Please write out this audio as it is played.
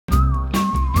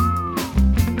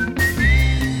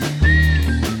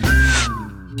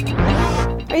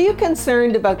you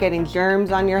concerned about getting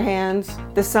germs on your hands?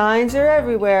 The signs are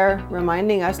everywhere,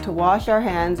 reminding us to wash our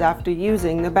hands after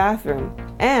using the bathroom.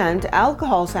 And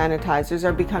alcohol sanitizers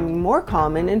are becoming more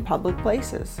common in public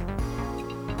places.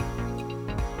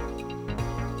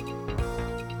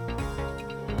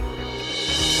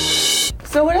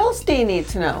 So what else do you need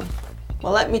to know?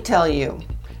 Well, let me tell you.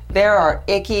 There are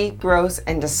icky, gross,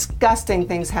 and disgusting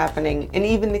things happening in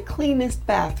even the cleanest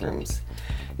bathrooms.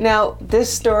 Now,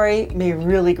 this story may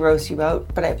really gross you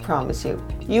out, but I promise you,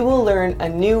 you will learn a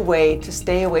new way to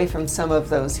stay away from some of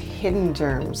those hidden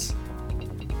germs.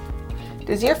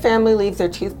 Does your family leave their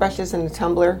toothbrushes in a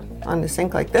tumbler on the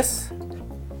sink like this?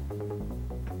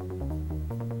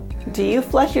 Do you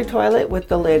flush your toilet with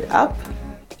the lid up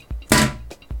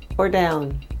or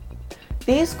down?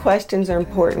 These questions are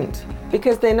important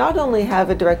because they not only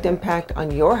have a direct impact on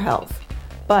your health,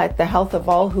 but the health of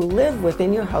all who live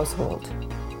within your household.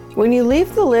 When you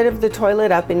leave the lid of the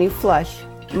toilet up and you flush,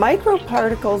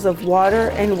 microparticles of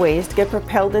water and waste get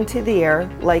propelled into the air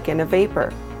like in a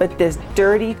vapor. But this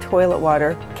dirty toilet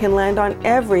water can land on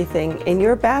everything in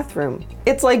your bathroom.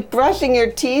 It's like brushing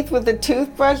your teeth with a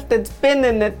toothbrush that's been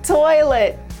in the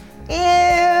toilet.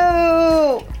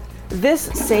 Ew! This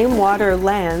same water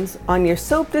lands on your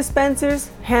soap dispensers,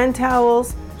 hand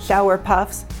towels, shower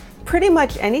puffs, pretty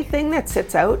much anything that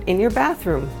sits out in your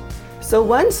bathroom. So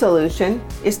one solution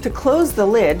is to close the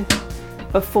lid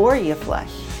before you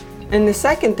flush. And the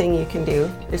second thing you can do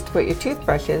is to put your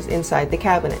toothbrushes inside the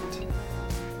cabinet.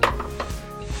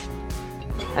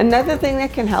 Another thing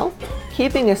that can help,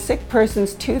 keeping a sick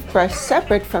person's toothbrush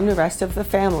separate from the rest of the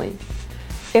family.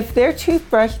 If their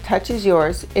toothbrush touches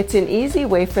yours, it's an easy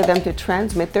way for them to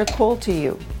transmit their cold to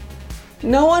you.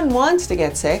 No one wants to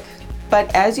get sick,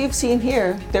 but as you've seen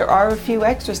here, there are a few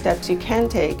extra steps you can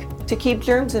take to keep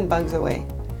germs and bugs away.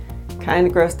 Kind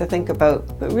of gross to think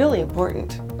about, but really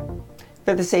important.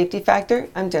 For The Safety Factor,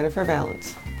 I'm Jennifer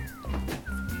Valance.